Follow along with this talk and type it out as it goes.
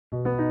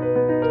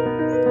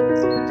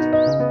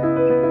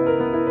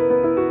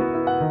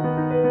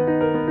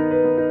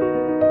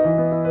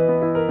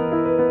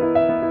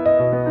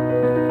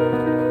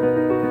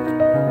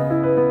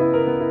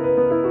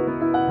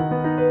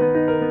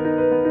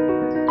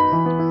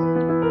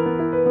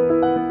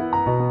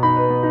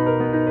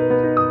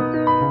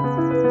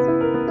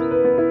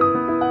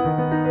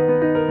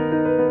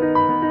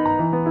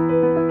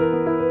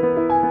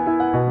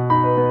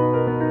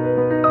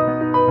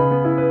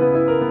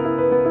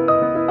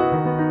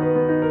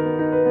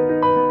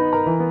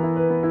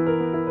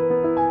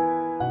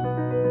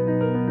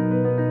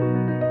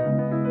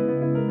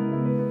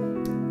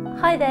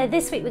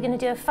This week we're going to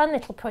do a fun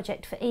little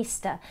project for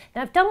Easter.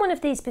 Now I've done one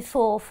of these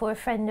before for a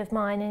friend of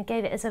mine and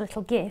gave it as a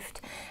little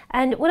gift,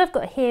 and what I've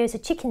got here is a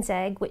chicken's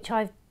egg which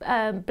I've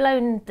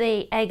blown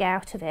the egg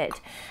out of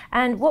it,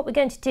 and what we're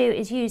going to do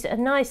is use a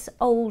nice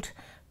old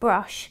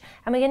brush,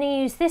 and we're going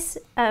to use this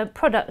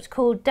product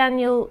called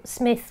Daniel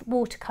Smith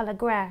Watercolour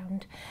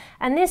Ground,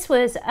 and this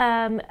was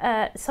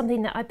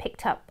something that I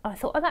picked up. I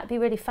thought, oh, that'd be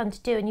really fun to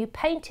do, and you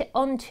paint it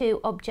onto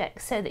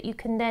objects so that you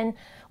can then,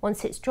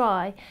 once it's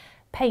dry,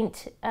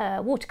 paint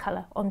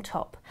watercolour on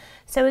top.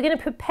 So we're going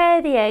to prepare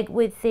the egg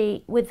with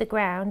the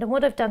ground, and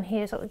what I've done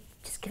here is I'll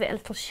just give it a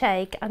little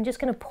shake. I'm just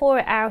going to pour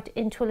it out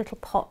into a little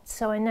pot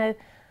so I know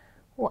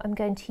what I'm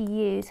going to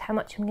use, how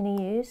much I'm going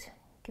to use.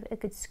 Give it a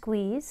good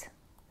squeeze.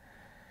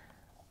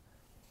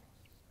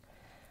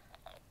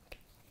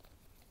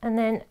 And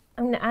then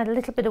I'm going to add a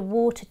little bit of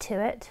water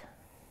to it,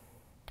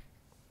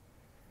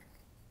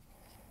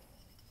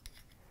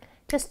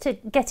 just to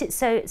get it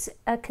so it's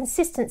a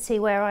consistency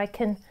where I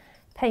can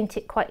paint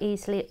it quite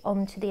easily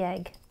onto the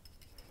egg.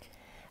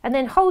 And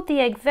then hold the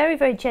egg very,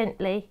 very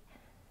gently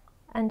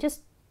and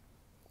just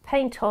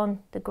paint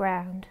on the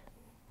ground.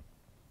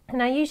 And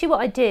now usually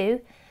what I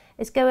do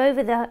is go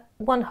over the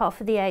one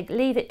half of the egg,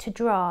 leave it to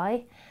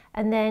dry,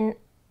 and then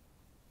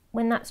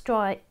when that's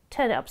dry,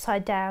 turn it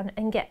upside down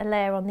and get a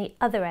layer on the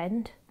other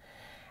end,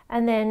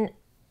 and then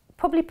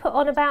probably put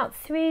on about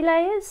 3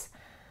 layers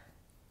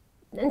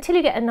until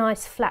you get a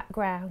nice flat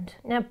ground.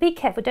 Now be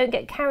careful, don't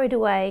get carried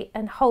away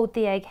and hold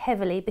the egg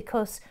heavily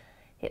because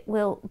it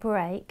will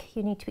break.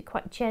 You need to be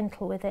quite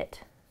gentle with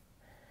it.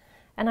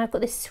 And I've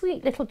got this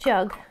sweet little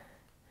jug,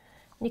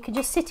 and you can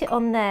just sit it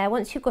on there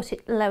once you've got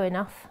it low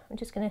enough. I'm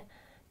just going to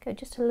go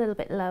just a little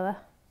bit lower.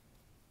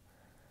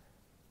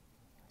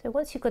 So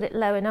once you've got it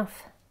low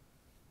enough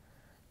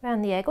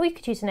around the egg, or you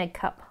could use an egg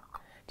cup,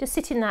 just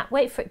sit in that,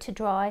 wait for it to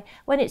dry.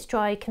 When it's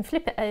dry you can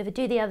flip it over,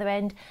 do the other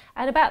end,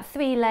 and about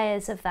 3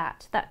 layers of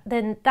that.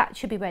 Then that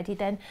should be ready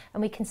then,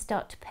 and we can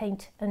start to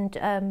paint and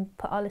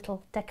put our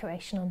little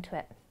decoration onto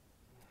it.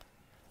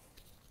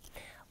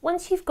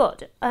 Once you've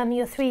got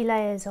your 3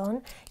 layers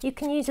on, you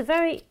can use a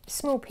very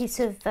small piece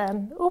of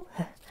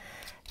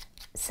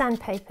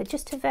sandpaper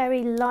just to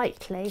very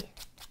lightly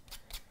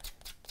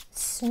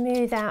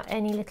smooth out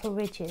any little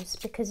ridges,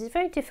 because it's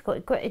very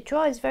difficult. It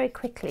dries very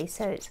quickly,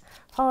 so it's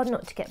hard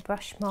not to get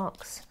brush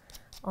marks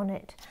on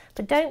it.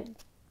 But don't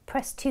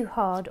press too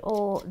hard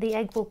or the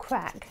egg will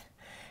crack,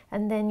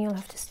 and then you'll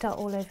have to start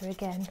all over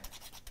again.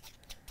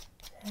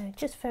 So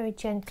just very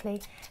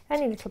gently,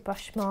 any little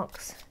brush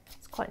marks,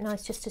 it's quite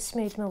nice just to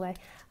smooth them away.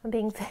 I'm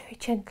being very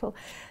gentle,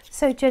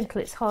 so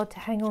gentle it's hard to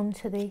hang on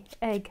to the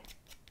egg.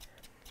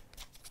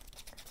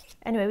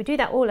 Anyway, we do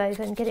that all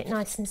over and get it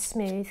nice and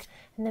smooth,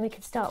 and then we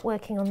can start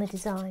working on the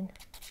design.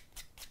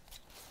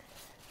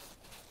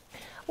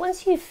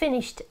 Once you've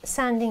finished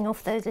sanding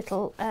off those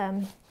little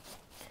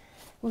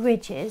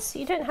ridges,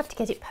 you don't have to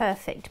get it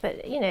perfect,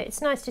 but you know,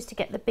 it's nice just to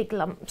get the big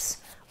lumps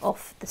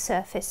off the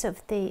surface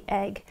of the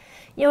egg.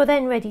 You're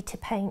then ready to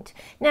paint.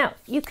 Now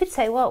you could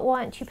say, well,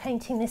 why aren't you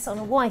painting this on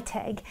a white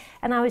egg?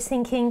 And I was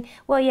thinking,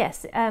 well,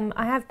 yes,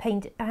 I have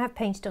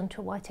painted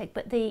onto a white egg,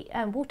 but the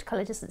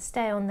watercolour doesn't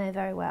stay on there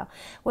very well,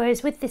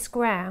 whereas with this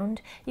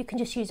ground you can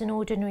just use an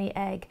ordinary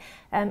egg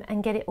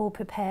and get it all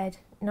prepared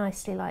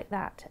nicely like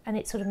that, and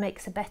it sort of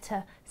makes a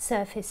better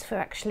surface for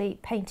actually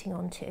painting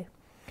onto.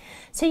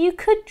 So you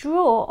could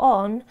draw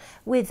on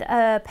with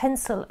a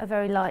pencil a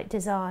very light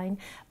design,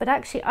 but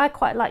actually I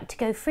quite like to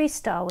go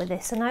freestyle with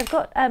this, and I've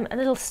got a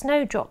little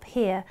snowdrop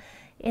here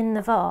in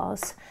the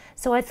vase,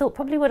 so I thought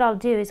probably what I'll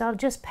do is I'll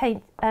just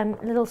paint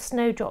little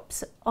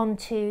snowdrops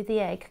onto the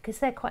egg, because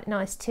they're quite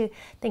nice to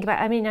think about.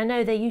 I mean, I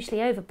know they're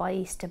usually over by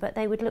Easter, but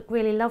they would look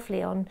really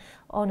lovely on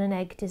an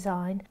egg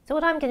design. So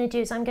what I'm going to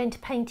do is I'm going to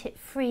paint it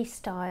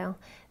freestyle.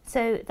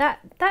 So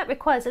that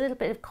requires a little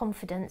bit of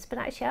confidence, but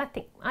actually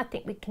I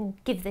think we can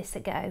give this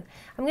a go.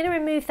 I'm going to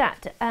remove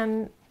that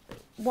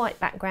white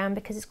background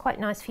because it's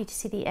quite nice for you to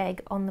see the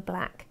egg on the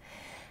black.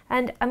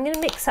 And I'm going to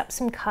mix up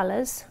some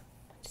colours.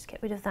 Just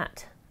get rid of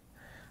that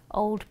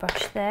old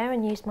brush there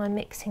and use my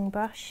mixing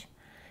brush.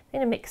 I'm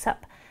going to mix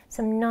up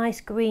some nice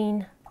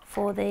green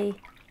for the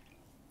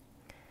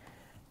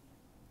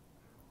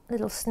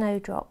little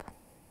snowdrop.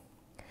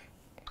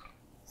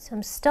 So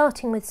I'm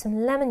starting with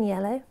some lemon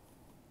yellow,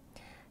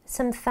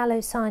 some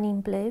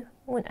phthalo-cyanine blue,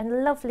 and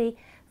a lovely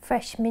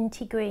fresh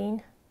minty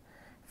green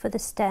for the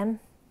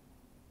stem.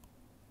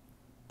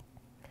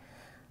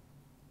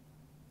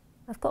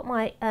 I've got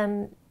my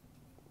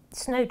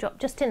snowdrop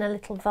just in a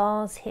little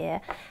vase here,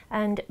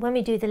 and when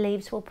we do the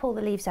leaves we'll pull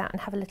the leaves out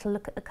and have a little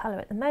look at the colour.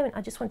 At the moment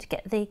I just want to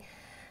get the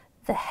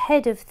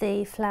head of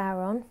the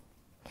flower on,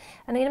 and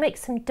I'm going to make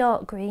some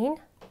dark green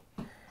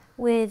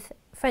with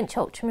French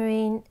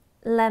ultramarine,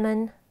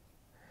 lemon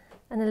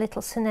and a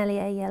little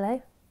Sennelier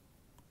yellow.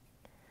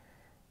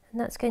 And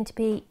that's going to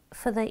be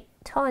for the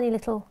tiny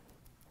little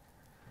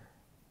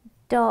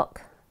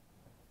dark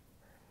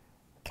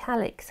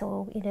calyx,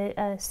 or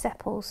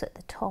sepals at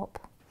the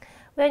top.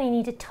 We only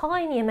need a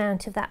tiny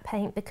amount of that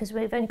paint because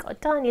we've only got a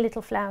tiny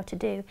little flower to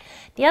do.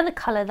 The other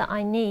colour that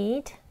I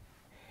need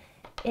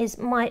is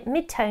my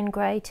mid-tone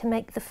grey to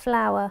make the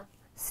flower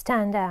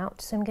stand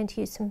out. So I'm going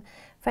to use some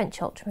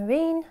French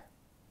ultramarine,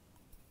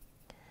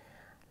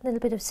 a little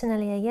bit of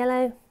Sennelier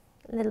yellow,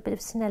 a little bit of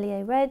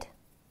Sennelier red,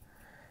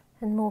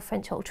 and more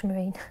French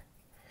ultramarine.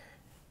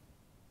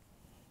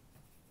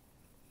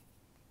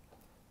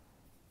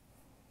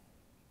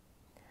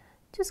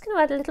 Just going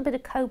to add a little bit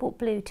of cobalt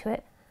blue to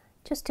it,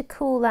 just to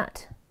cool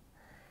that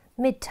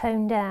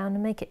mid-tone down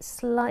and make it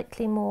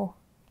slightly more,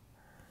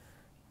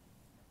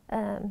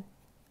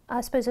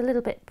 I suppose, a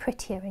little bit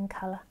prettier in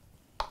colour.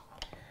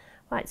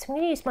 Right, so I'm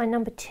going to use my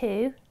number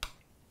 2.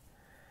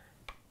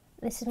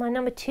 This is my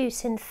number 2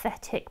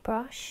 synthetic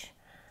brush,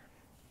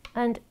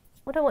 and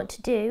what I want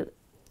to do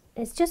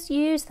is just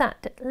use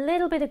that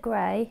little bit of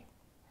grey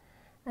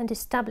and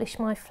establish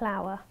my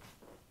flower.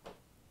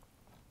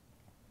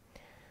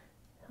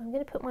 I'm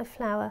going to put my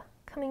flower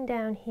coming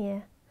down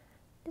here.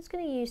 I'm just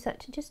going to use that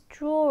to just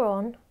draw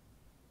on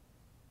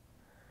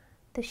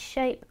the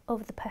shape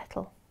of the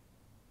petal.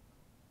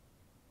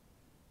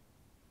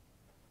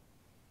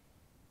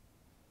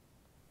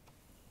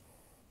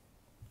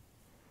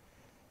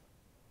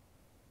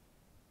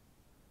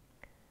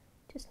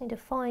 Just need a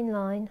fine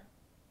line.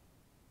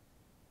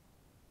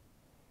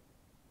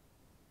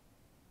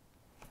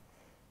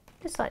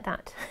 Just like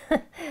that.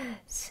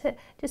 So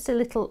just a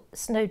little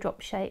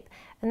snowdrop shape.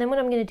 And then what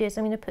I'm going to do is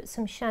I'm going to put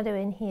some shadow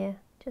in here.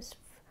 Just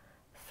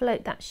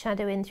float that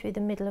shadow in through the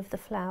middle of the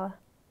flower.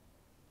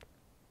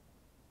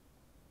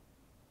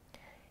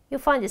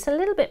 You'll find it's a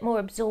little bit more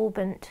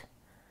absorbent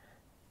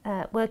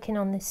working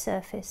on this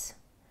surface.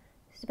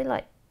 It's a bit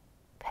like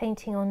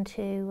painting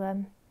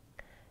onto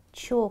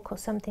chalk or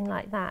something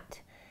like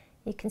that.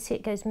 You can see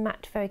it goes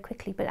matte very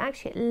quickly, but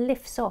actually it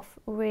lifts off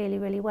really,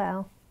 really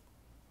well.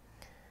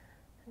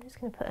 I'm just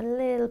going to put a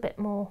little bit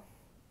more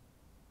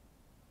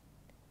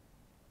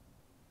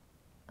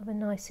of a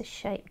nicer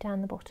shape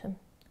down the bottom.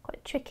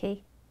 Quite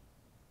tricky.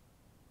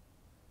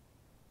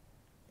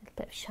 A little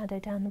bit of shadow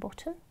down the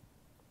bottom.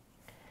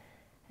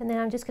 And then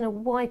I'm just going to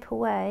wipe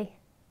away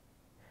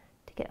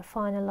to get a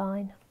finer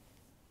line.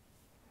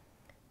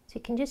 So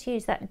you can just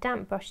use that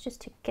damp brush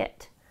just to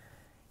get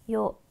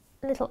your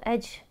little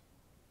edge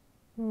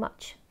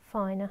much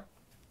finer.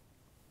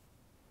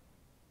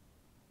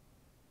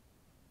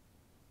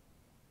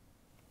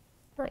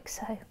 Like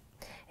so.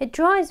 It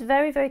dries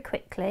very, very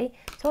quickly,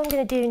 so what I'm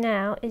going to do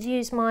now is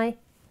use my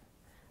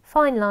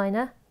fine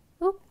liner.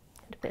 Ooh,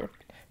 a bit of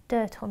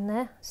dirt on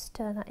there,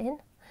 stir that in.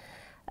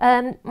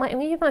 I'm going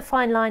to use my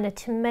fine liner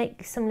to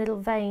make some little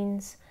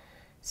veins.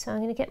 So I'm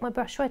going to get my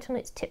brush right on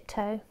its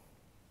tiptoe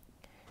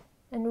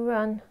and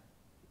run.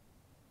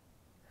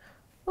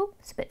 Oh,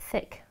 it's a bit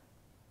thick.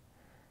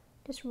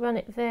 Just run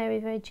it very,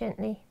 very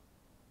gently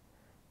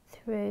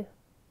through.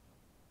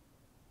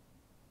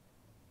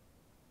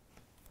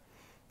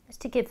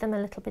 Just to give them a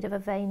little bit of a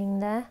veining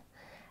there.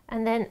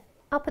 And then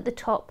up at the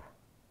top,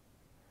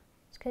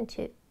 I'm just going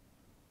to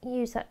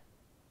use that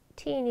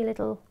teeny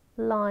little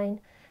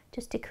line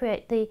just to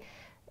create the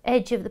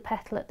edge of the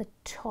petal at the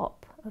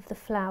top of the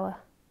flower.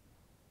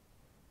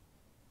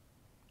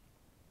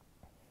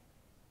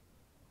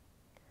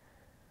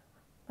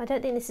 I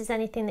don't think this is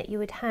anything that you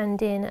would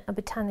hand in at a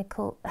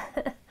botanical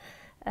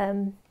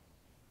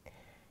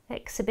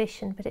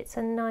exhibition, but it's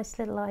a nice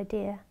little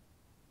idea.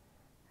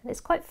 And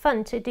it's quite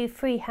fun to do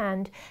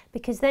freehand,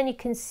 because then you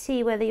can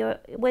see whether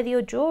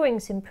your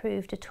drawing's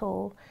improved at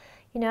all.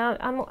 You know,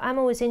 I'm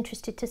always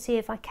interested to see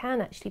if I can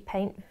actually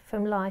paint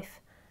from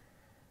life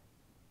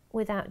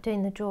without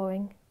doing the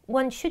drawing.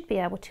 One should be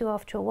able to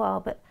after a while,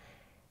 but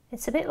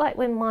it's a bit like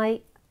when my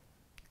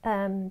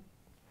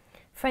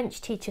French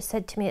teacher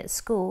said to me at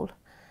school,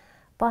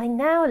 "By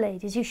now,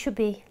 ladies, you should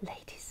be,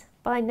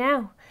 by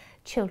now,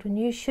 children,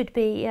 you should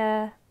be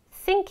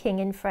thinking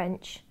in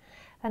French."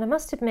 And I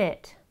must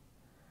admit,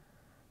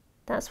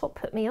 that's what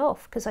put me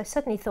off, because I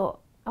suddenly thought,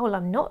 oh, well,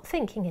 I'm not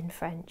thinking in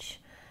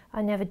French.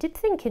 I never did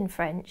think in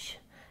French.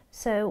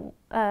 So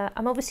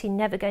I'm obviously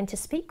never going to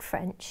speak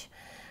French.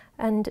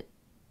 And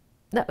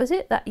that was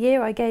it. That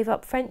year I gave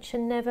up French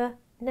and never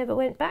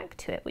went back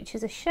to it, which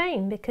is a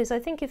shame, because I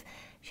think if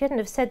she hadn't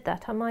have said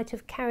that, I might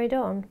have carried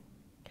on.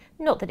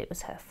 Not that it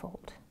was her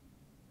fault.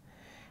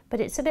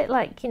 But it's a bit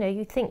like, you know,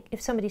 you think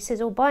if somebody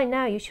says, oh, by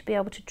now you should be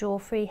able to draw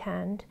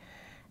freehand,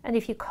 and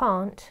if you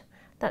can't,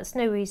 that's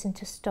no reason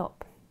to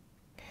stop.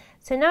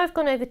 So now I've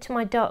gone over to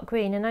my dark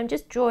green, and I'm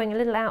just drawing a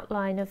little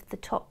outline of the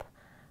top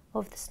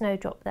of the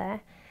snowdrop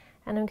there,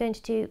 and I'm going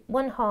to do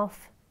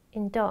 1/2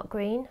 in dark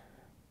green,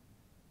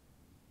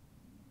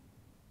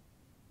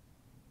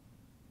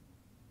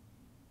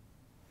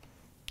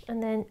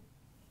 and then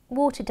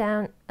water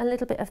down a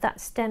little bit of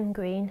that stem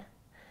green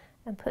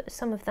and put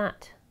some of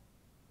that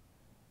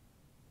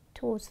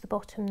towards the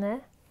bottom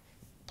there,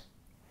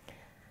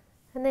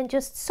 and then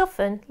just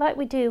soften like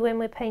we do when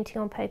we're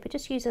painting on paper.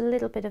 Just use a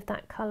little bit of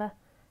that colour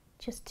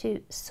just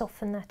to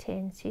soften that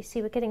in. So you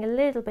see we're getting a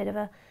little bit of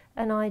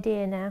an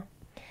idea now.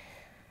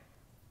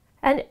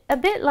 And a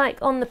bit like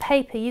on the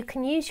paper, you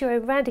can use your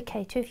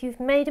eradicator if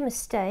you've made a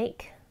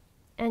mistake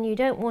and you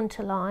don't want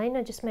a line.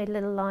 I just made a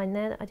little line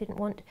there that I didn't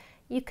want.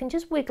 you can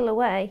just wiggle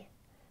away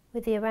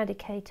with the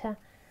eradicator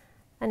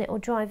and it will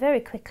dry very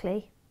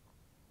quickly.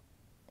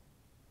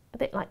 A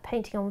bit like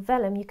painting on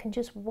vellum, you can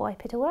just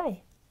wipe it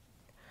away.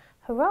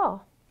 Hurrah!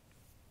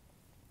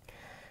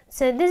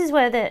 So this is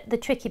where the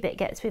tricky bit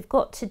gets. We've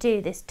got to do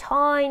this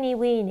tiny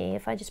weeny,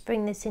 if I just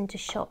bring this into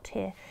shot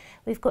here,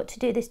 we've got to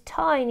do this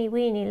tiny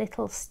weeny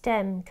little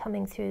stem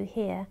coming through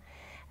here,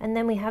 and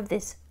then we have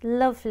this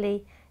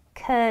lovely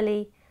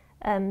curly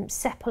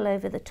sepal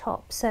over the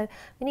top. So I'm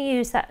going to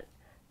use that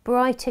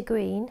brighter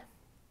green,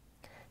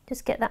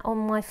 just get that on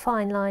my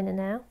fine liner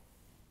now,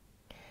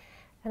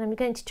 and I'm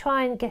going to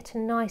try and get a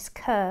nice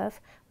curve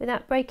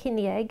without breaking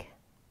the egg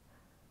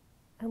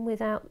and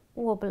without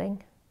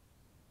wobbling.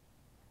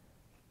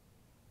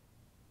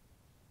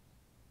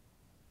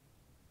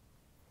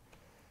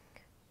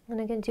 And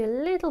I'm going to do a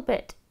little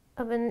bit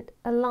of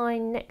a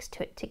line next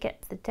to it to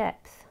get the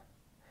depth.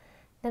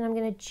 Then I'm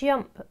going to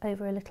jump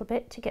over a little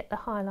bit to get the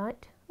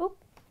highlight. Oh,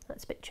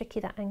 that's a bit tricky,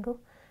 that angle.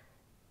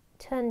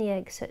 Turn the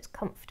egg so it's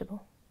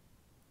comfortable.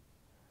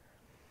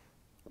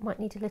 Might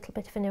need a little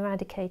bit of an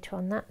eradicator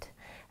on that.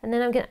 And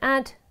then I'm going to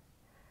add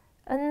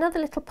another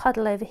little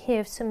puddle over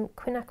here of some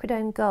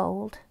quinacridone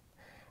gold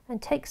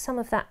and take some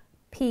of that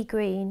pea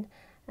green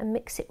and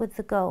mix it with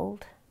the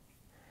gold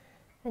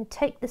and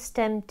take the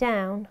stem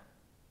down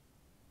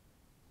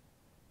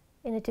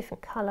in a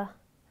different colour,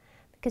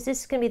 because this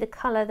is going to be the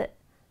colour that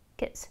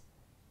gets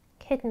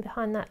hidden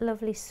behind that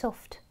lovely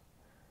soft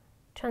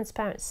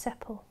transparent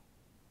sepal.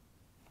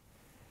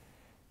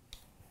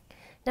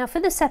 Now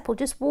for the sepal,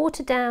 just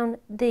water down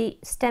the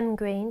stem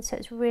green so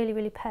it's really,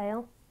 really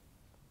pale,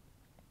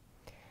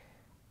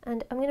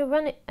 and I'm going to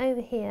run it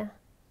over here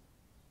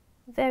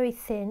very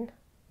thin.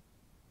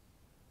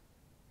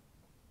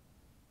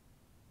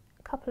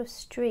 A couple of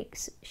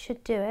streaks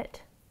should do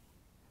it.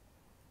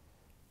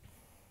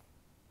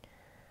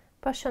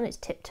 Brush on its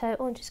tiptoe,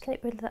 or just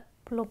get rid of that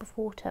blob of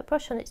water.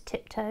 Brush on its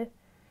tiptoe.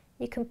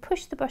 You can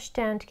push the brush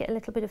down to get a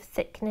little bit of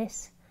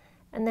thickness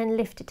and then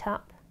lift it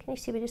up. Can you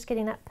see we're just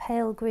getting that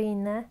pale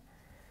green there?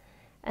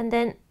 And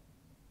then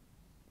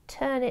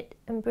turn it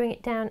and bring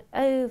it down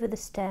over the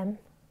stem.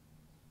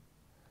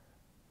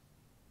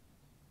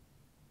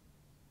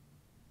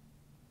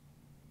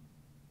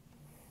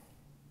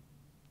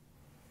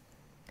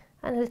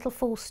 And a little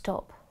full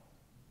stop.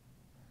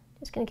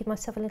 Just going to give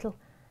myself a little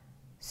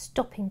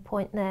stopping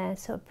point there,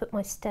 so I put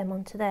my stem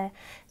onto there.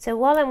 So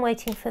while I'm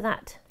waiting for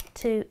that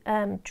to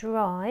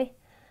dry,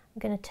 I'm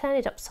going to turn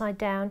it upside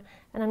down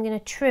and I'm going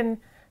to trim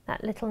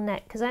that little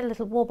neck because I had a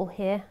little wobble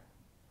here,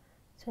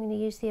 so I'm going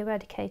to use the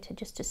eradicator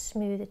just to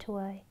smooth it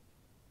away.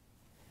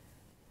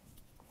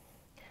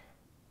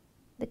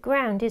 The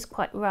ground is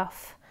quite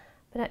rough,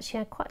 but actually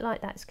I quite like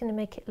that. It's going to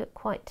make it look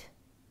quite,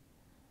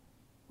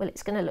 well,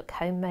 it's going to look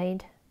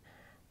homemade,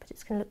 but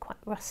it's going to look quite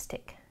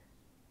rustic,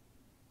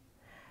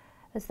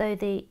 as though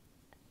the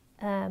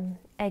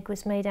egg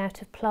was made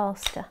out of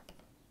plaster.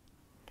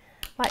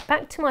 Right,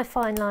 back to my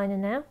fine liner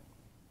now.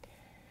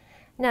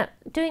 Now,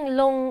 doing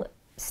long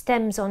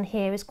stems on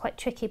here is quite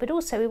tricky, but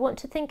also we want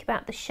to think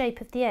about the shape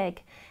of the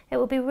egg. It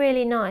would be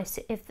really nice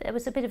if there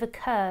was a bit of a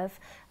curve.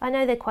 I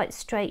know they're quite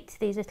straight,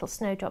 these little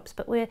snowdrops,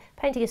 but we're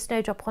painting a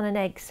snowdrop on an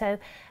egg, so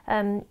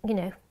you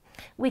know,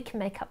 we can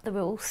make up the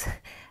rules.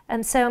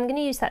 And so I'm going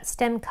to use that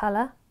stem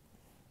colour.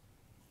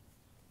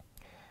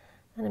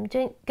 And I'm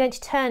going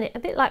to turn it a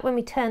bit like when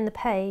we turn the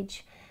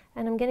page,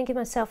 and I'm going to give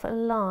myself a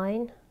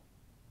line.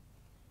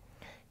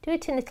 Do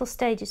it in little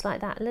stages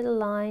like that, a little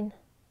line,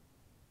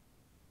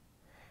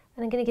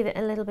 and I'm going to give it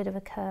a little bit of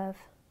a curve.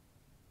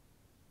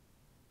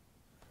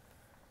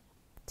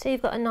 So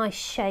you've got a nice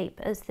shape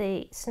as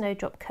the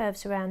snowdrop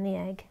curves around the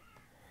egg.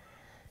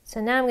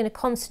 So now I'm going to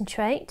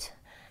concentrate.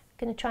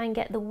 I'm going to try and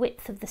get the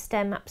width of the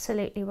stem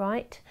absolutely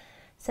right.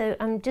 So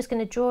I'm just going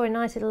to draw a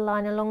nice little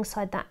line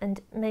alongside that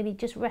and maybe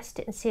just rest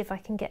it and see if I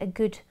can get a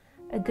good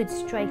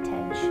straight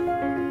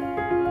edge.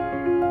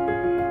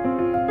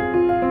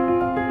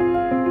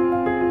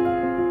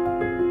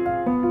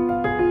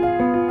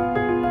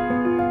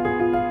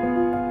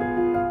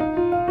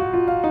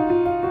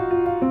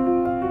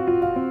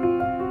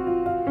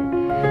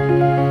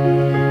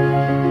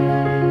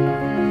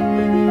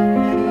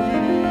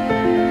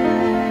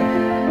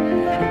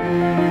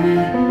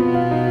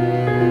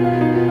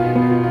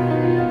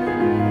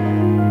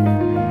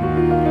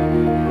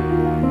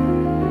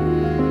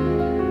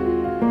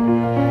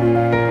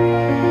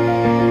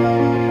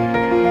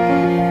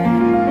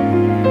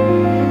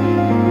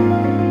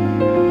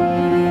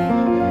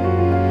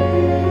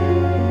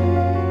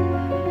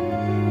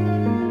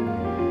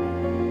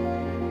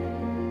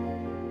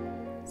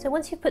 So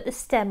once you've put the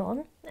stem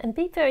on, and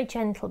be very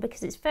gentle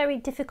because it's very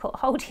difficult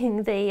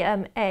holding the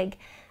egg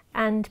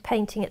and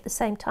painting at the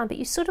same time, but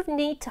you sort of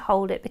need to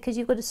hold it because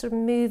you've got to sort of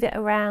move it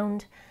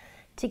around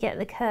to get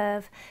the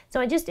curve. So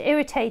I just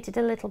irritated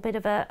a little bit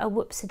of a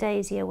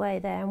whoops-a-daisy away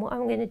there, and what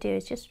I'm going to do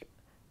is just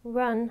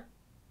run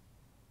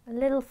a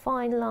little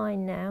fine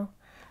line now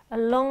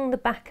along the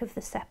back of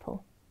the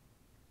sepal.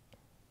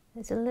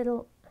 There's a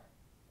little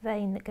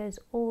vein that goes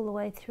all the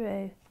way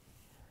through.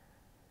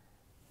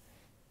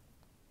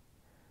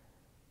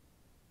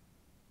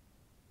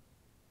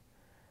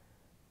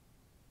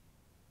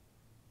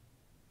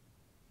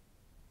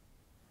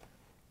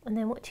 And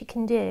then what you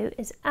can do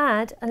is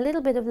add a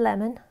little bit of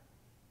lemon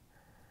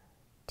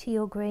to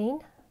your green,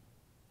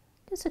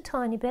 just a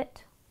tiny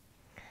bit,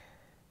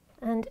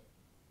 and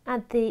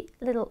add the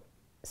little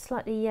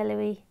slightly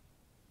yellowy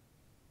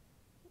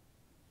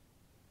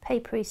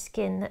papery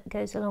skin that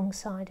goes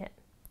alongside it.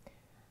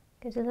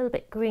 Goes a little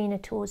bit greener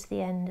towards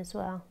the end as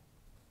well.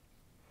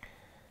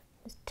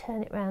 Just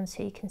turn it round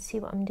so you can see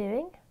what I'm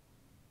doing.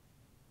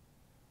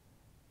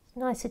 It's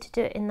nicer to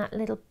do it in that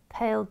little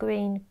pale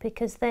green,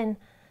 because then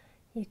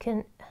you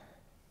can,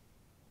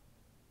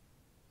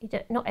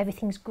 not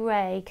everything's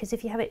grey, because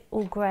if you have it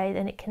all grey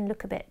then it can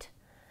look a bit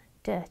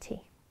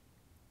dirty.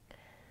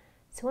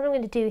 So what I'm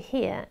going to do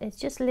here is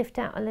just lift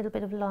out a little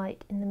bit of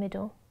light in the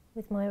middle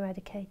with my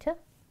eradicator.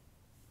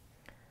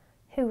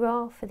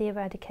 Hurrah for the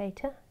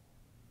eradicator.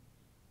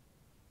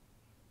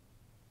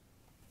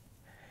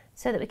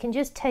 So that we can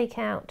just take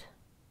out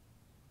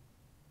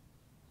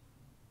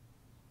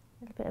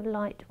a little bit of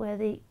light where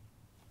the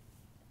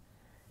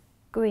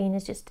green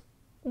has just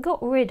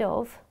got rid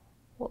of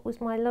what was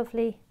my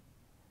lovely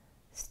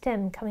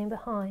stem coming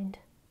behind.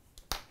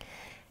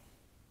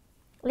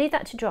 Leave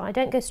that to dry,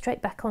 don't go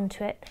straight back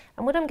onto it.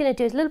 And what I'm going to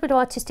do is a little bit of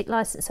artistic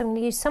license. So I'm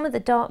going to use some of the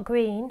dark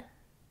green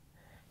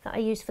that I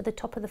used for the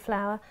top of the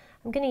flower.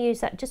 I'm going to use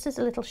that just as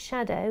a little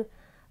shadow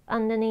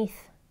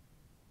underneath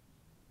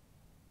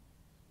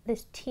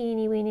this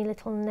teeny weeny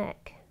little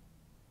neck,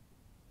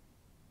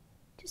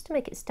 just to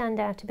make it stand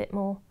out a bit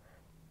more.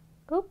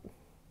 Oop,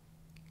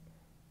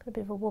 got a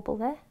bit of a wobble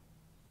there.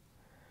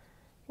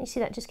 You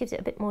see, that just gives it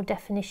a bit more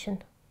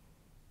definition.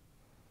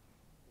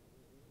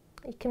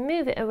 You can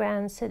move it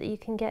around so that you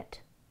can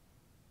get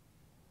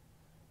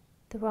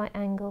the right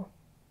angle.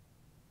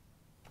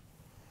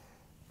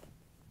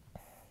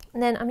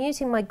 And then I'm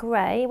using my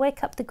grey,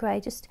 wake up the grey,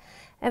 just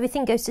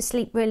everything goes to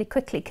sleep really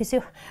quickly because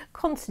you're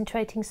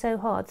concentrating so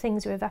hard,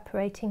 things are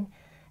evaporating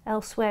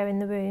elsewhere in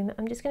the room.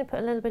 I'm just going to put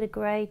a little bit of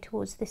grey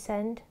towards this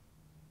end,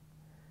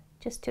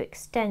 just to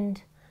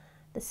extend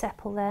the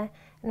sepal there.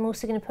 And I'm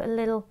also going to put a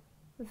little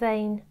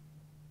vein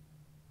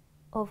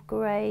of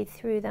grey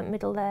through that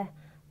middle there,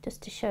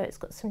 just to show it's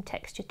got some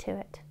texture to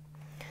it.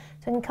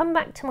 So I can come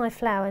back to my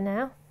flower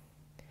now,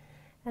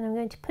 and I'm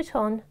going to put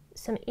on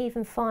some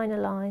even finer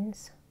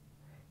lines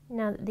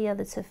now that the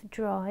others have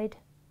dried,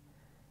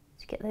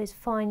 to get those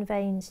fine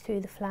veins through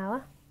the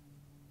flower.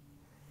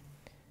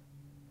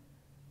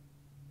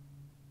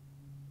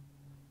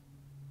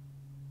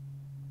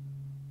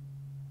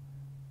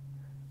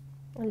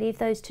 I'll leave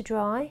those to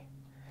dry,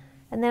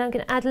 and then I'm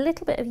going to add a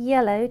little bit of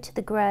yellow to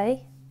the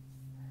grey.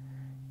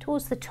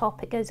 Towards the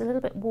top it goes a little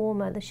bit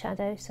warmer, the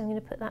shadow, so I'm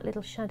going to put that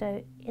little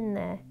shadow in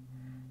there,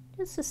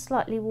 just a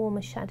slightly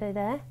warmer shadow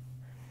there,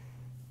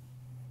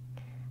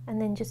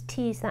 and then just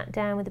tease that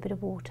down with a bit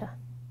of water.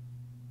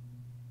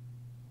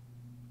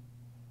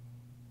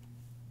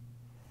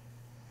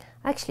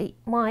 Actually,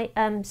 my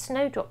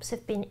snowdrops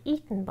have been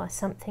eaten by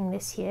something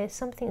this year.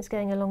 Something's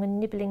going along and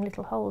nibbling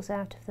little holes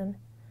out of them.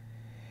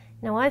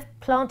 Now, I've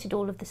planted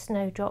all of the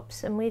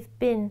snowdrops, and we've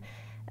been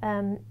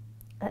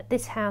at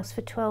this house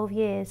for 12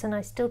 years and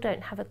I still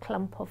don't have a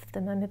clump of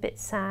them. I'm a bit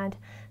sad.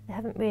 They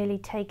haven't really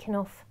taken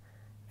off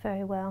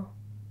very well.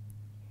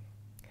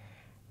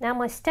 Now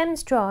my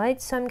stem's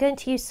dried, so I'm going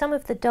to use some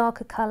of the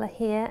darker colour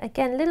here.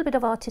 Again, a little bit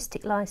of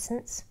artistic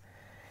license.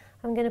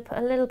 I'm going to put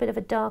a little bit of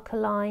a darker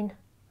line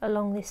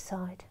along this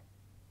side.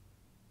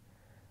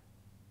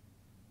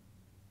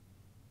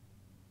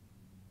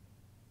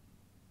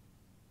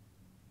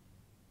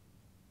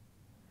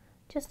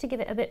 Just to give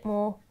it a bit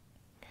more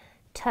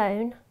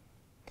tone.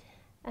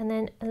 And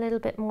then a little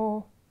bit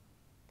more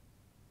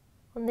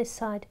on this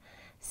side,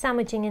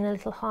 sandwiching in a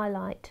little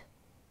highlight.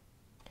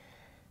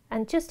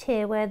 And just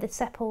here where the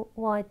sepal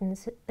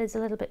widens, there's a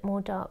little bit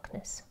more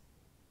darkness.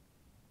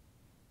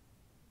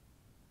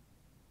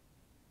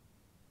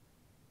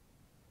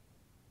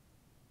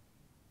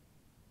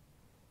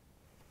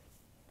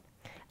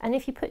 And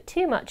if you put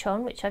too much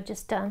on, which I've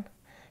just done,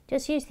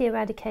 just use the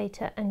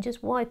eradicator and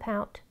just wipe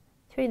out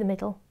through the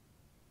middle,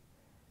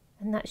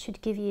 and that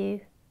should give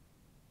you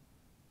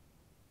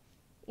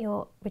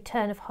your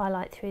return of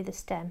highlight through the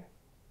stem.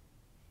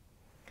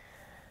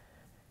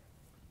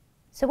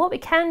 So what we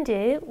can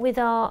do with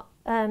our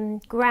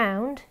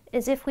ground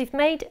is, if we've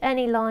made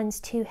any lines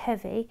too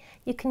heavy,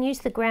 you can use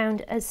the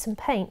ground as some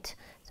paint.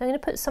 So I'm going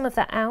to put some of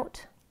that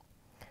out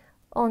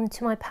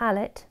onto my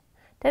palette.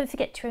 Don't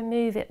forget to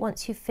remove it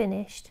once you've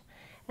finished.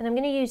 And I'm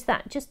going to use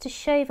that just to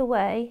shave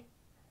away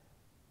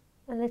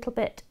a little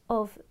bit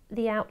of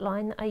the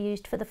outline that I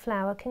used for the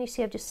flower. Can you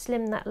see I've just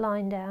slimmed that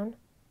line down?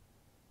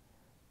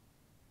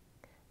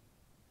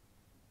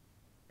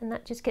 And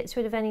that just gets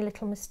rid of any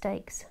little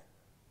mistakes.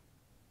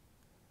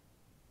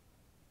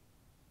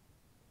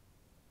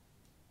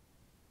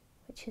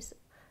 Which is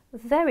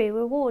very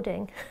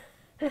rewarding.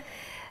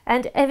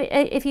 And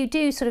if you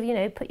do sort of, you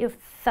know, put your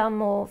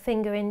thumb or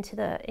finger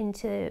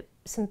into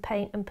some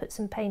paint and put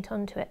some paint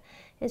onto it,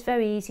 it's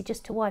very easy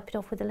just to wipe it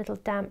off with a little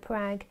damp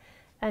rag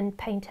and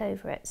paint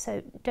over it.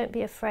 So don't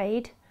be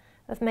afraid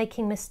of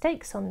making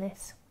mistakes on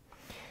this.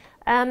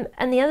 And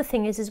the other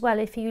thing is as well,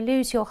 if you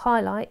lose your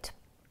highlight,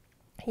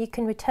 you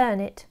can return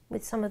it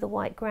with some of the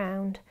white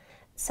ground.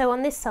 So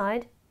on this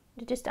side,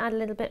 to just add a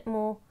little bit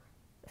more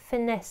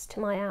finesse to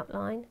my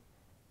outline,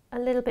 a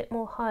little bit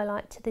more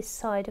highlight to this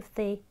side of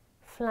the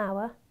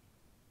flower,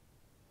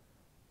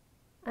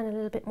 and a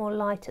little bit more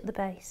light at the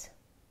base.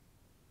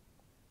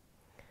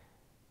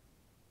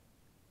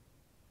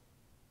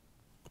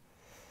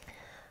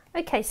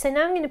 Okay, so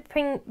now I'm going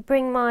to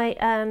bring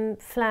my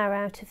flower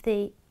out of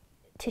the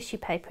tissue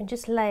paper and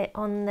just lay it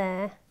on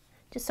there,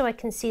 just so I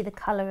can see the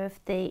colour of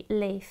the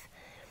leaf.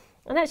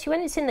 And actually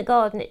when it's in the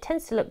garden it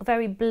tends to look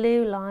very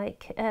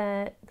blue-like,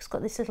 it's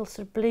got this little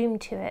sort of bloom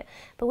to it,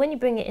 but when you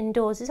bring it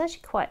indoors it's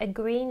actually quite a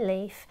green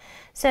leaf.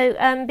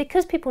 So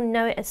because people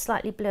know it as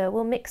slightly blue,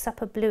 we'll mix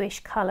up a bluish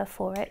colour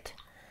for it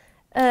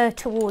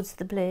towards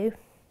the blue.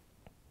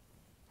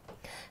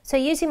 So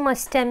using my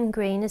stem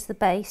green as the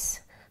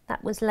base,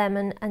 that was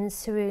lemon and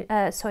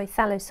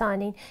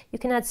phthalocyanine, you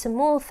can add some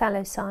more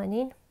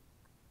phthalocyanine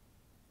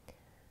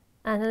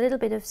and a little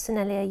bit of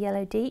Sennelier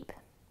Yellow Deep.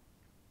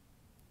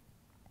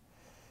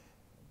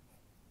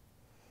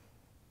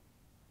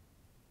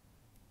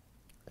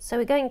 So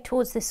we're going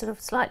towards this sort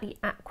of slightly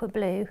aqua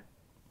blue,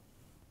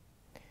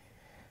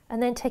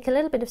 and then take a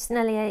little bit of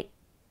Sennelier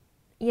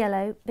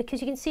Yellow,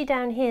 because you can see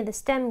down here the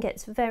stem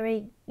gets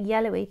very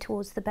yellowy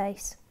towards the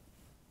base.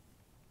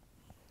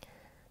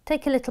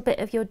 Take a little bit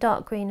of your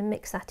dark green and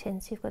mix that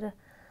in, so you've got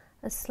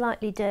a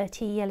slightly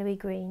dirty yellowy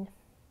green.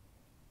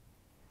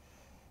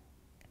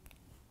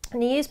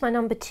 And I use my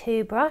number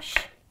 2 brush,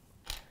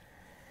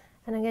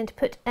 and I'm going to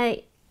put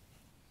a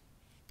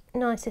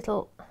nice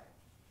little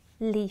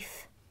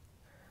leaf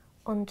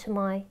onto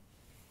my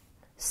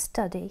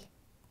study.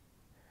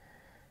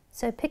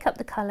 So pick up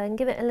the colour and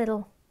give it a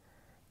little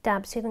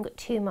dab so you haven't got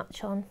too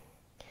much on. And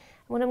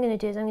what I'm going to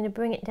do is I'm going to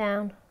bring it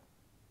down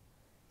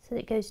so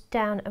that it goes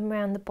down and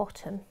round the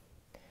bottom.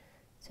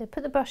 So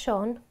put the brush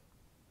on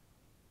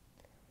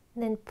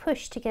and then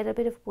push to get a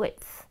bit of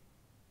width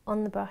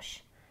on the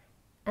brush,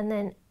 and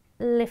then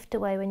lift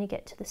away when you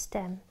get to the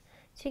stem.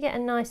 So you get a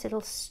nice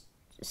little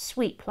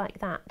sweep like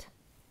that.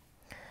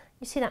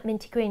 You see that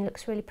minty green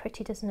looks really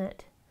pretty, doesn't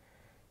it?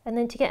 And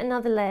then to get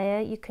another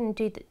layer you can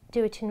do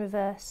it in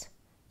reverse.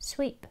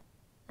 Sweep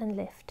and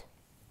lift.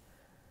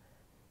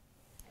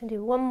 And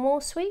do one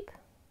more sweep.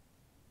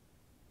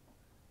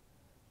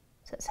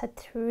 So it's had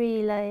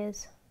 3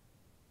 layers.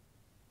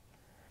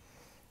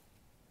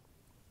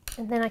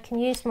 And then I can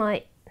use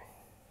my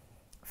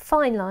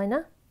fine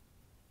liner.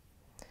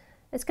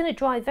 It's going to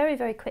dry very,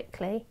 very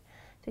quickly,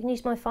 so I can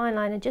use my fine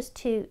liner just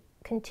to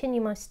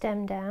continue my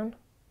stem down.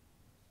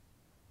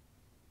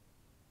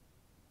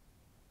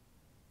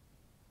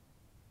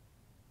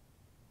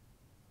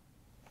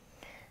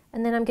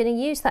 And then I'm going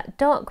to use that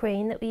dark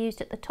green that we used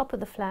at the top of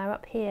the flower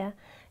up here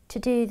to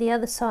do the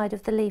other side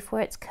of the leaf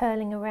where it's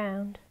curling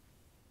around.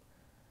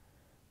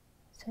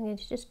 So I'm going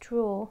to just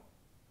draw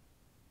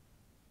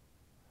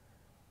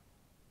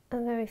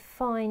a very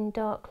fine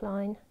dark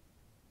line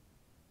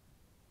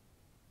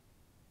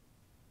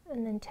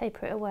and then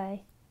taper it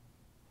away.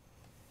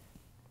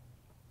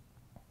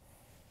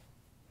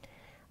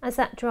 As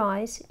that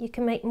dries, you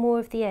can make more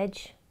of the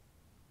edge.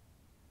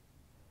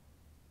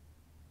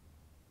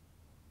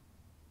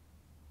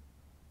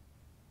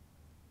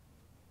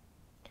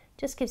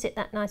 Just gives it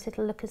that nice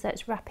little look as though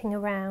it's wrapping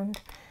around.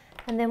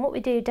 And then what we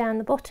do down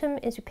the bottom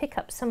is we pick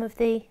up some of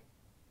the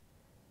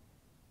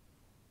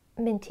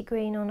minty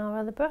green on our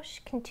other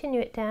brush,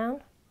 continue it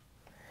down,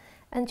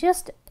 and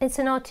just, it's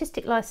an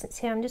artistic license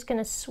here, I'm just going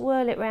to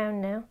swirl it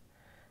round now.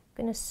 I'm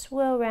going to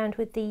swirl round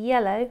with the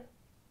yellow,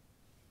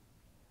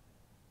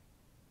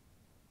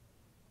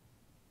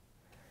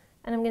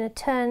 and I'm going to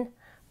turn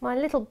my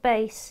little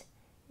base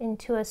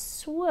into a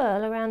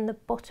swirl around the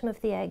bottom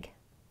of the egg,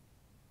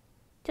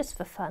 just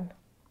for fun.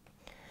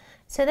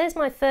 So there's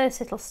my first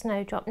little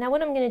snowdrop. Now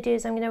what I'm going to do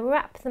is I'm going to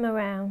wrap them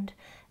around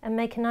and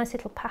make a nice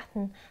little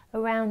pattern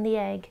around the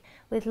egg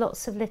with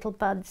lots of little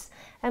buds.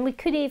 And we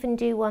could even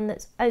do one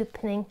that's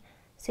opening,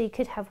 so you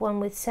could have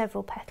one with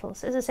several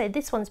petals. As I say,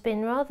 this one's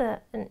been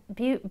rather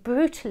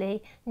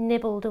brutally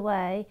nibbled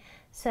away,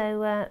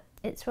 so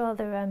it's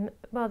rather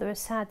a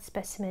sad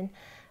specimen.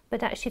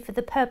 But actually for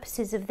the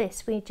purposes of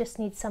this, we just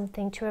need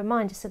something to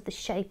remind us of the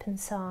shape and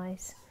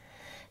size.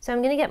 So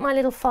I'm going to get my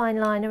little fine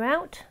liner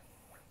out.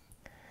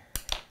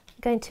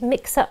 I'm going to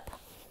mix up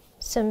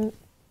some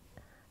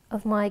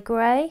of my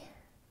grey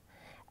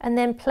and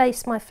then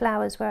place my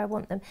flowers where I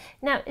want them.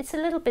 Now it's a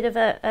little bit of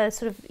a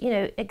sort of, you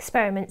know,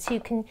 experiment, so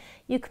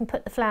you can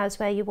put the flowers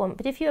where you want,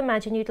 but if you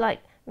imagine you'd like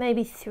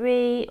maybe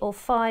 3 or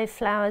 5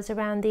 flowers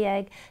around the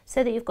egg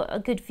so that you've got a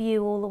good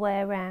view all the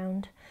way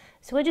around.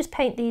 So we'll just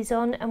paint these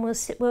on and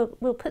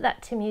we'll put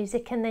that to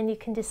music, and then you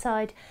can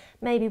decide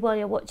maybe while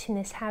you're watching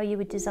this how you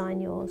would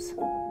design yours.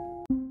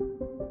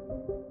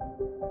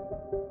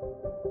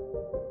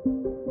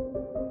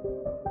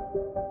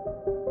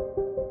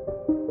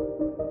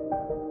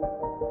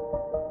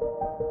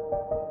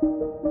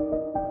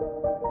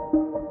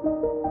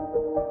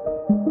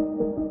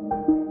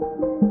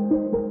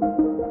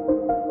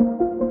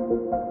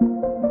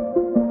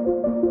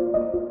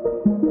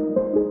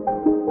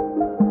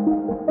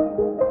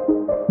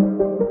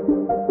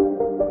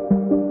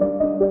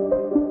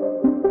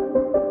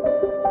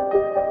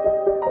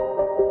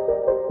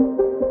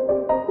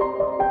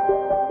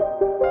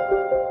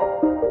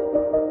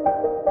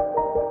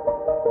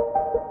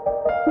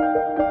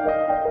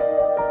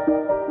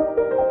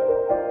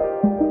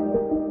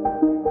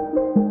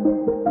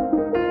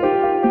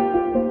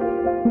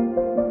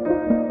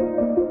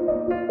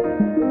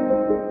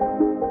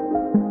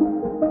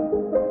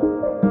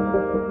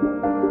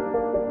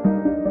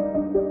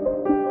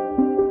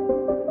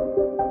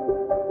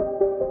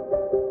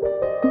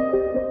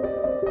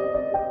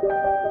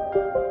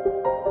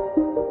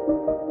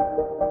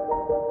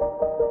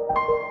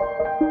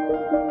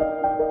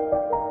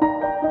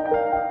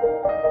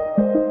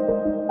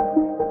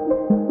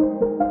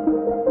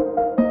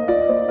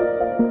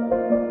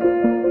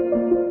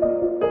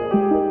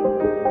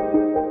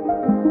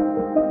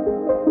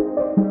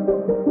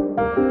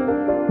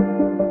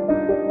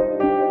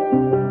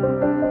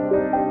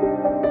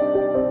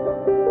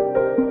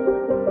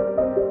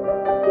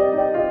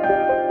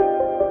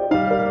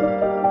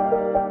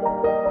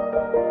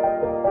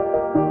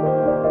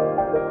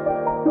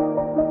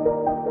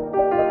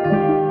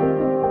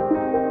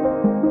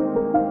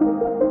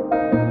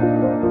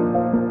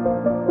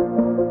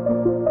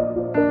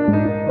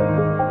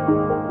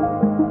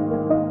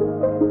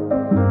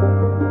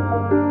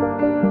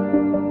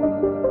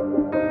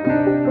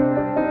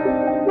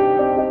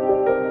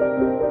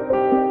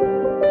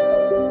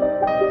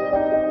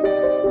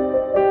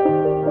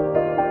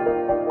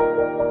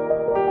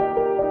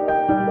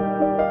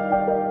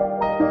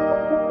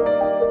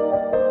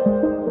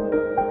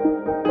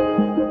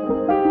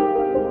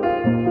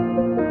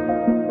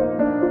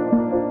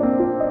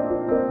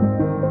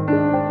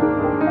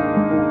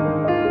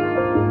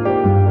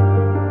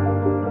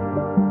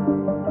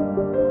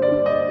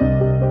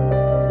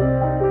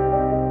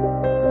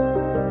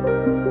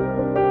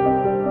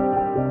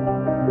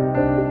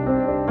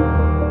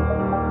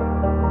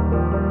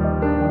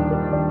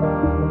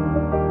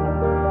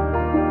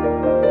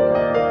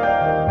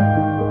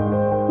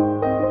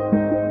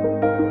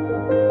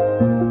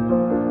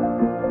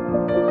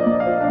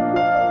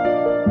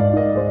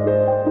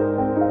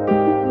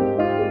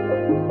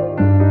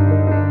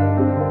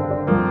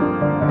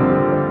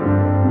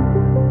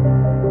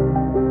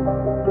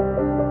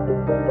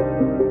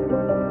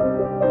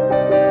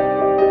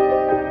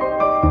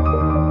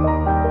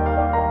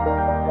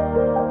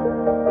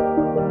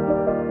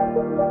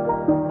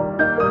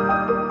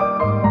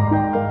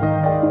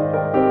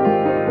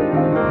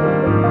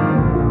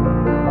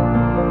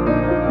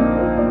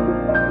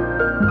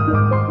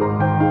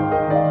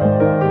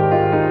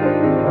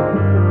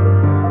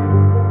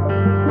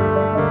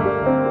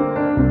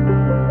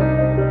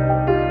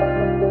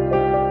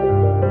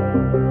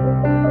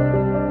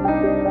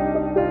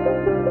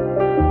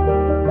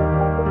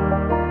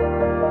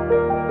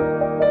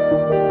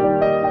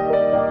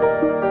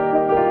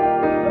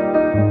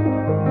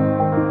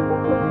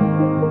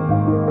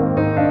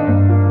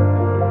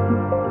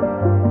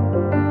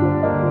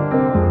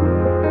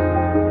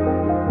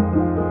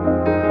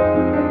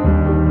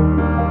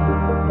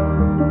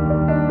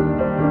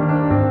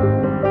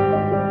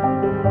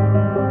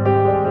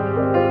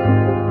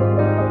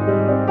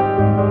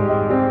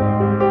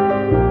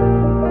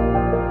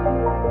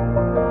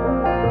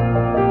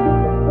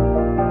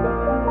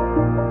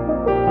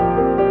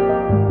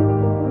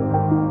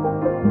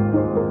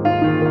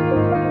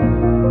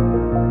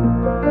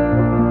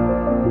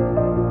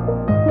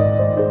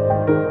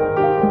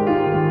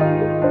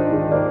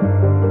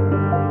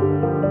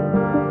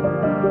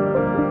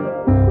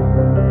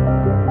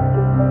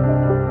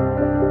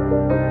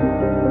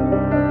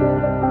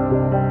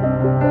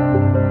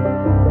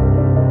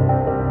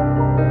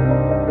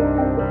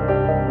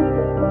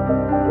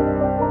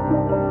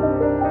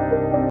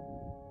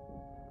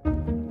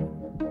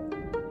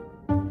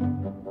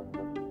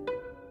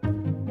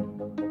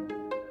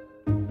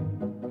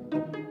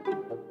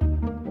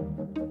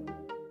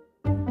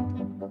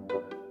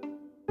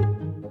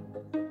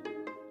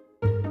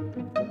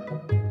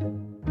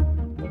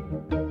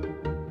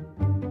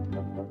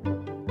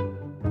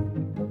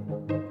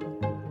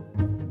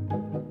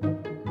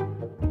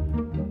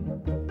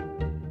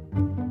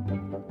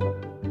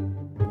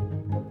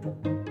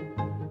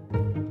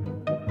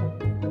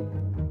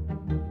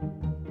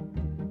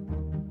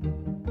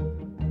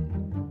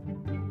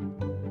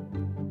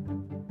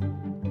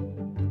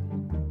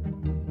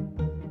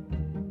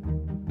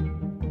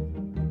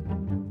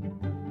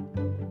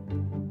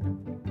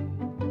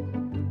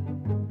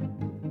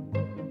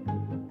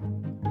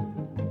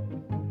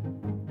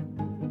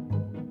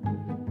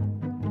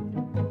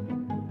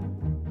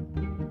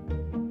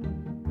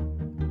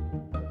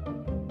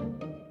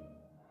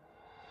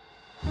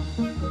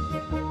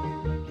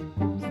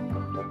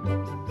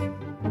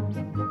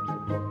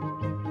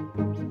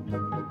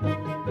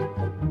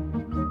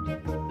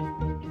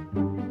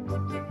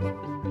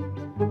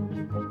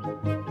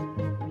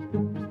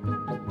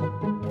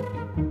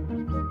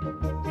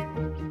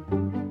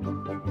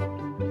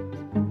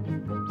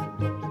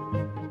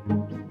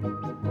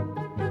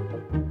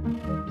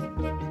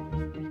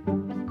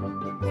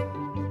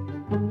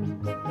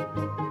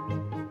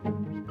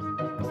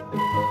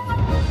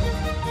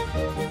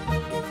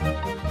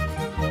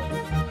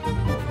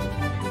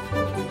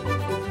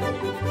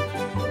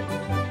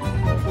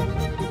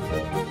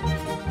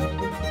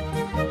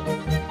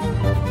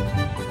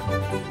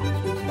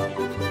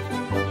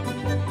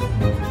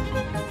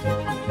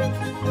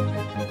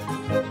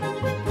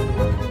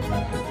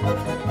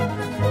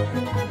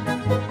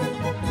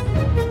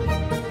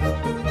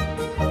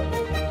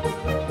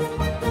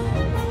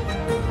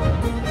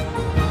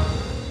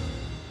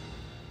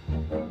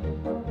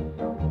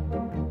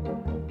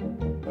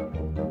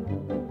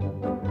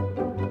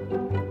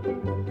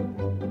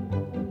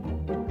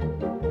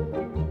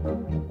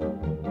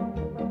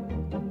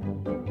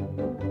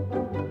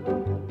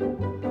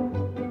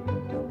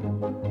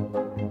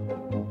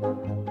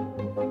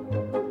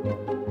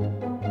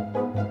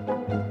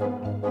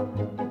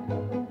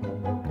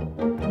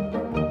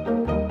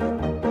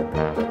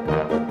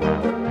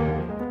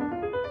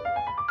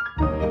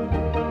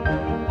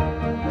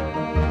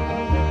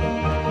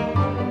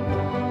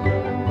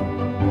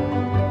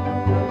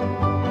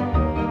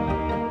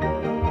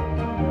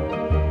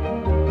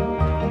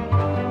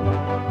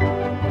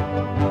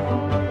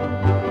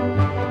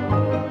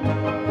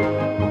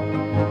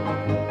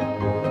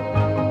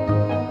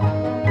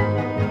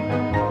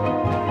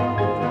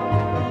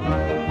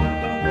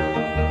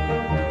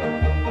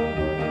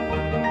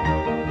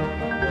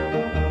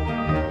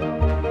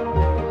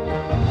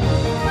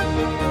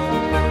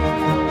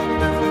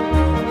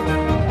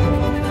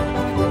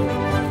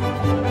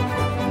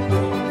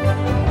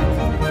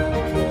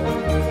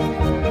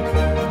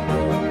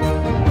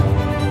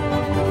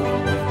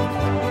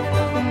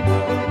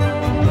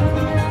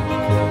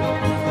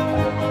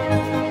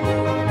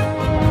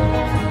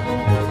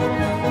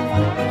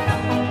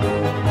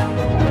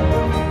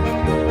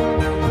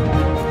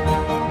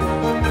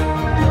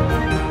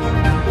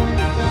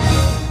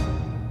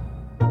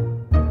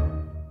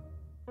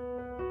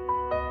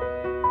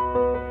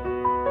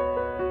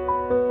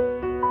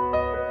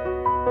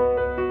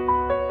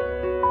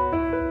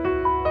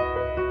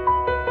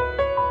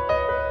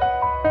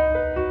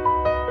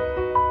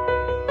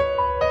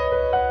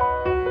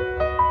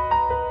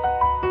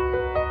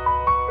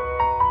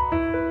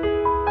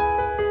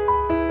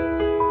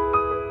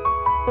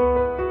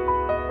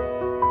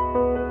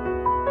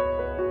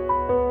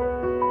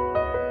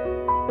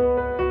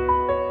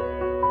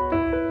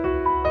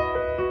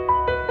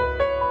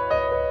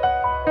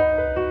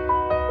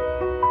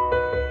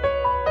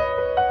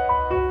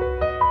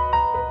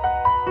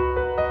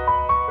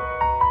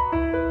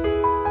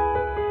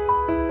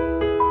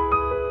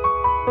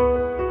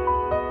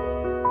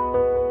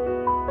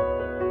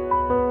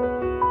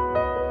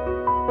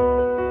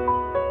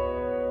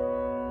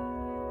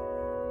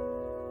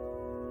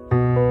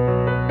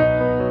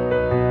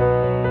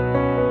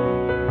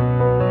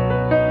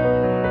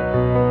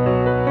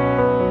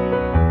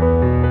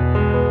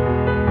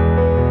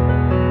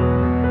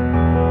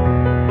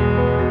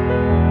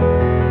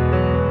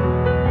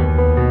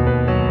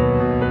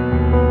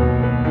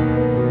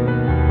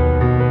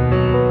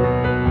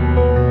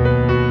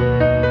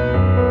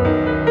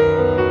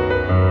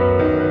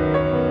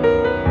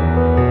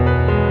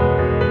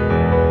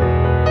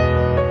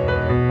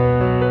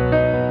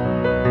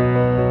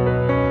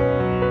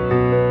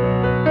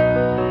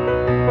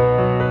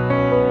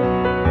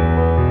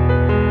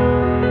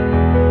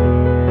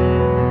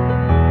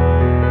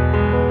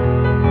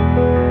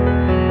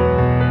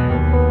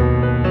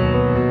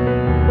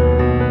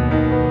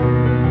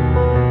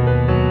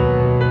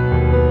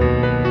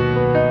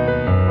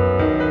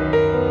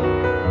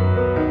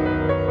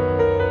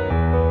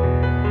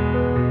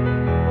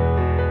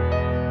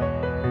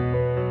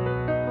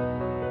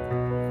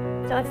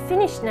 So I've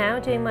finished now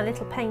doing my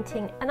little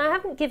painting, and I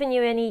haven't given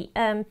you any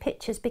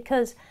pictures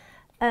because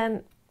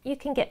you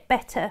can get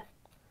better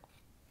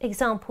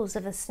examples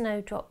of a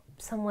snowdrop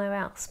somewhere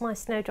else. My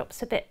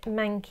snowdrop's a bit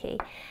manky,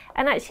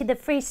 and actually the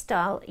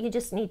freestyle, you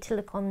just need to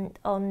look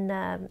on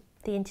the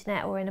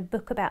internet or in a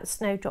book about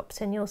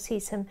snowdrops and you'll see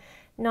some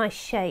nice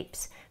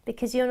shapes,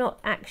 because you're not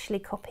actually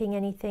copying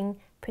anything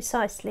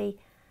precisely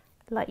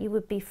like you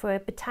would be for a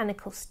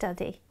botanical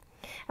study.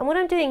 And what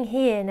I'm doing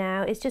here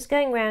now is just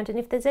going around, and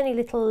if there's any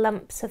little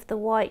lumps of the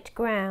white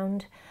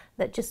ground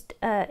that just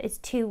is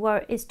too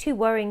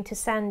worrying to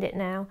sand it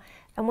now,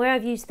 and where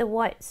I've used the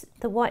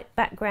white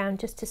background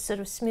just to sort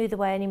of smooth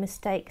away any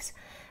mistakes,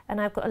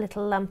 and I've got a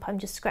little lump, I'm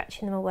just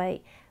scratching them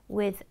away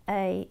with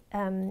a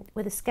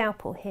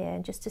scalpel here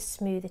just to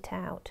smooth it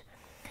out.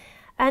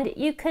 And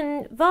you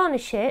can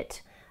varnish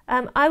it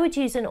I would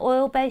use an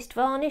oil-based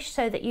varnish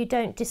so that you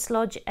don't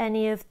dislodge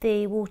any of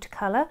the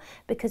watercolour,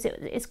 because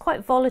it's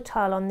quite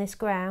volatile on this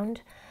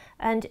ground.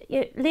 And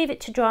you leave it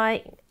to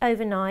dry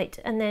overnight,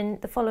 and then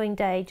the following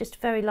day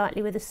just very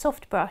lightly with a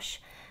soft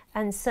brush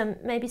and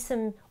maybe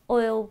some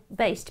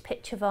oil-based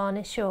picture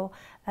varnish or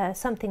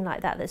something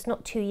like that that's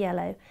not too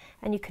yellow,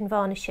 and you can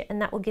varnish it,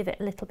 and that will give it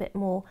a little bit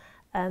more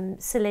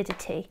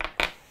solidity.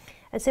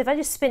 And so if I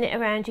just spin it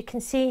around, you can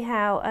see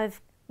how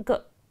I've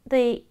got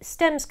the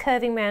stems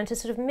curving round to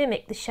sort of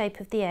mimic the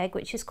shape of the egg,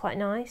 which is quite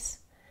nice.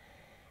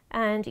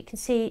 And you can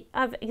see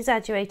I've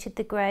exaggerated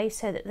the grey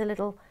so that the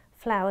little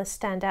flowers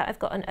stand out. I've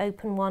got an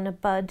open one, a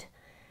bud,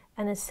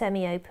 and a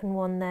semi-open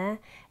one there.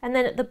 And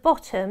then at the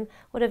bottom,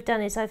 what I've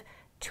done is I've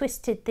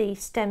twisted the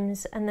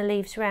stems and the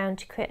leaves round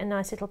to create a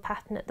nice little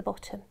pattern at the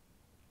bottom.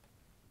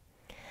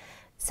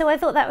 So I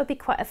thought that would be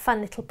quite a fun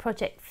little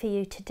project for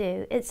you to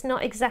do. It's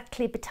not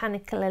exactly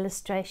botanical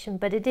illustration,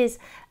 but it is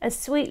a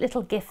sweet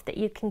little gift that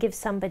you can give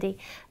somebody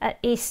at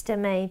Easter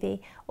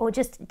maybe, or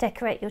just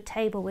decorate your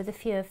table with a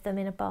few of them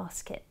in a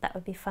basket. That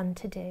would be fun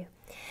to do.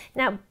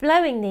 Now,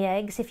 blowing the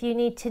eggs, if you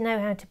need to know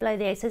how to blow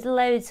the eggs, there's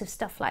loads of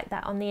stuff like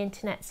that on the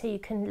internet, so you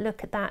can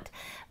look at that.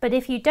 But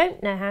if you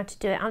don't know how to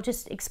do it, I'll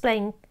just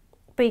explain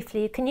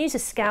briefly. You can use a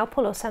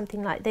scalpel or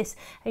something like this,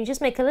 and you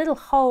just make a little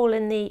hole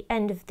in the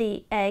end of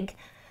the egg,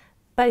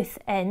 both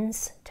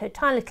ends, to a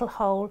tiny little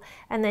hole,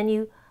 and then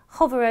you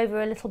hover over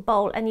a little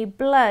bowl and you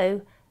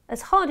blow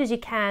as hard as you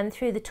can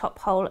through the top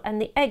hole, and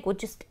the egg will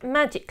just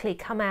magically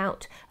come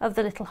out of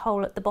the little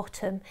hole at the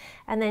bottom.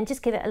 And then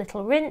just give it a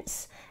little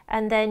rinse,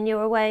 and then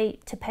you're away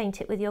to paint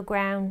it with your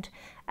ground.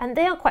 And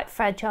they are quite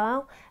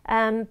fragile,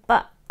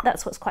 but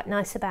that's what's quite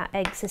nice about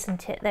eggs,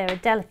 isn't it? They're a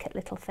delicate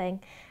little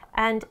thing.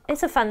 And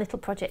it's a fun little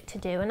project to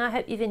do, and I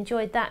hope you've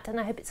enjoyed that, and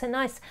I hope it's a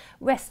nice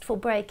restful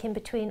break in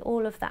between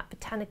all of that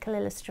botanical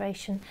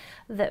illustration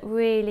that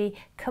really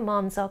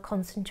commands our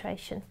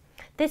concentration.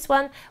 This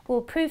one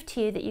will prove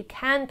to you that you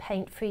can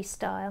paint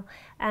freestyle,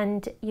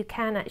 and you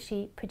can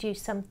actually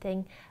produce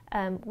something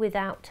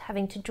without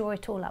having to draw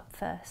it all up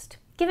first.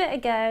 Give it a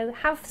go,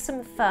 have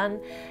some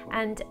fun,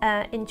 and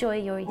enjoy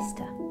your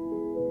Easter.